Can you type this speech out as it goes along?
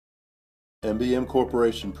MBM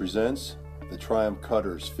Corporation presents the Triumph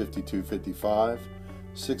Cutters 5255,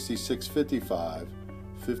 6655,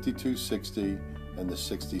 5260, and the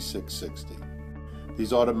 6660.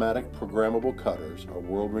 These automatic programmable cutters are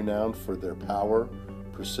world-renowned for their power,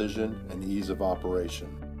 precision, and ease of operation.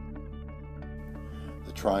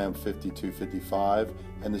 The Triumph 5255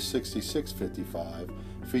 and the 6655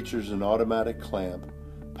 features an automatic clamp,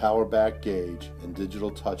 power back gauge, and digital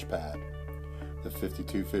touchpad. The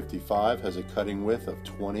 5255 has a cutting width of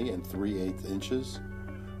 20 3/8 inches,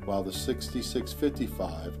 while the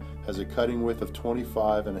 6655 has a cutting width of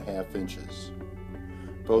 25.5 inches.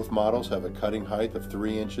 Both models have a cutting height of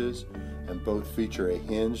 3 inches, and both feature a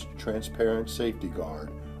hinged, transparent safety guard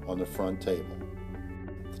on the front table.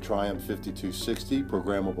 The Triumph 5260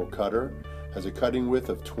 programmable cutter has a cutting width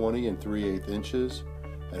of 20 3/8 inches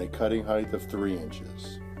and a cutting height of 3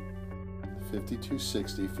 inches.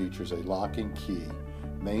 5260 features a locking key,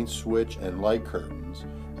 main switch, and light curtains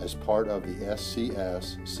as part of the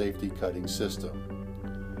SCS safety cutting system.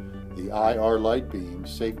 The IR light beam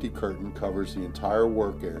safety curtain covers the entire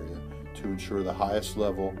work area to ensure the highest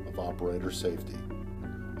level of operator safety.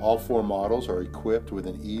 All 4 models are equipped with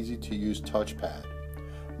an easy-to-use touchpad.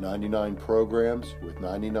 99 programs with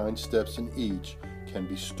 99 steps in each can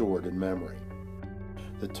be stored in memory.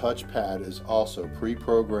 The touchpad is also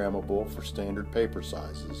pre-programmable for standard paper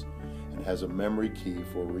sizes and has a memory key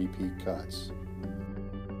for repeat cuts.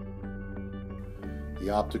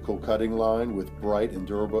 The optical cutting line with bright and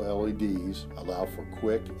durable LEDs allow for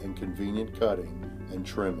quick and convenient cutting and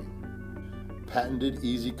trimming. Patented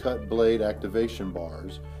Easy Cut blade activation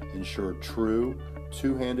bars ensure true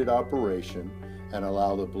two-handed operation and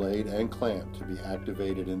allow the blade and clamp to be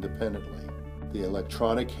activated independently. The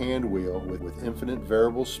electronic hand wheel with infinite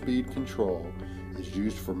variable speed control is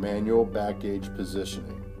used for manual back gauge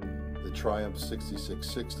positioning. The Triumph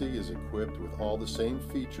 6660 is equipped with all the same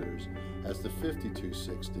features as the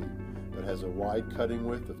 5260, but has a wide cutting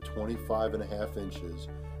width of 25.5 inches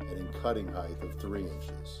and a cutting height of 3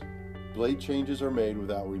 inches. Blade changes are made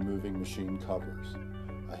without removing machine covers.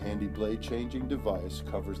 A handy blade changing device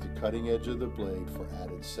covers the cutting edge of the blade for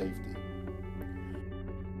added safety.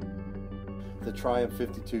 The Triumph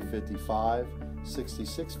 5255,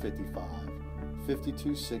 6655,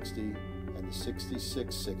 5260, and the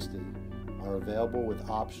 6660 are available with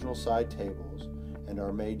optional side tables and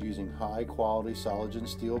are made using high-quality Sologen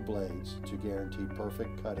steel blades to guarantee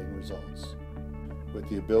perfect cutting results. With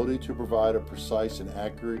the ability to provide a precise and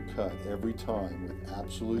accurate cut every time with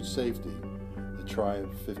absolute safety, the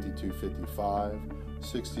Triumph 5255,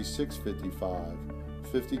 6655,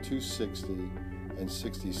 5260, and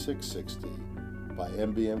 6660 by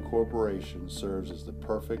MBM Corporation serves as the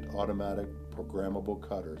perfect automatic programmable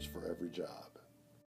cutters for every job.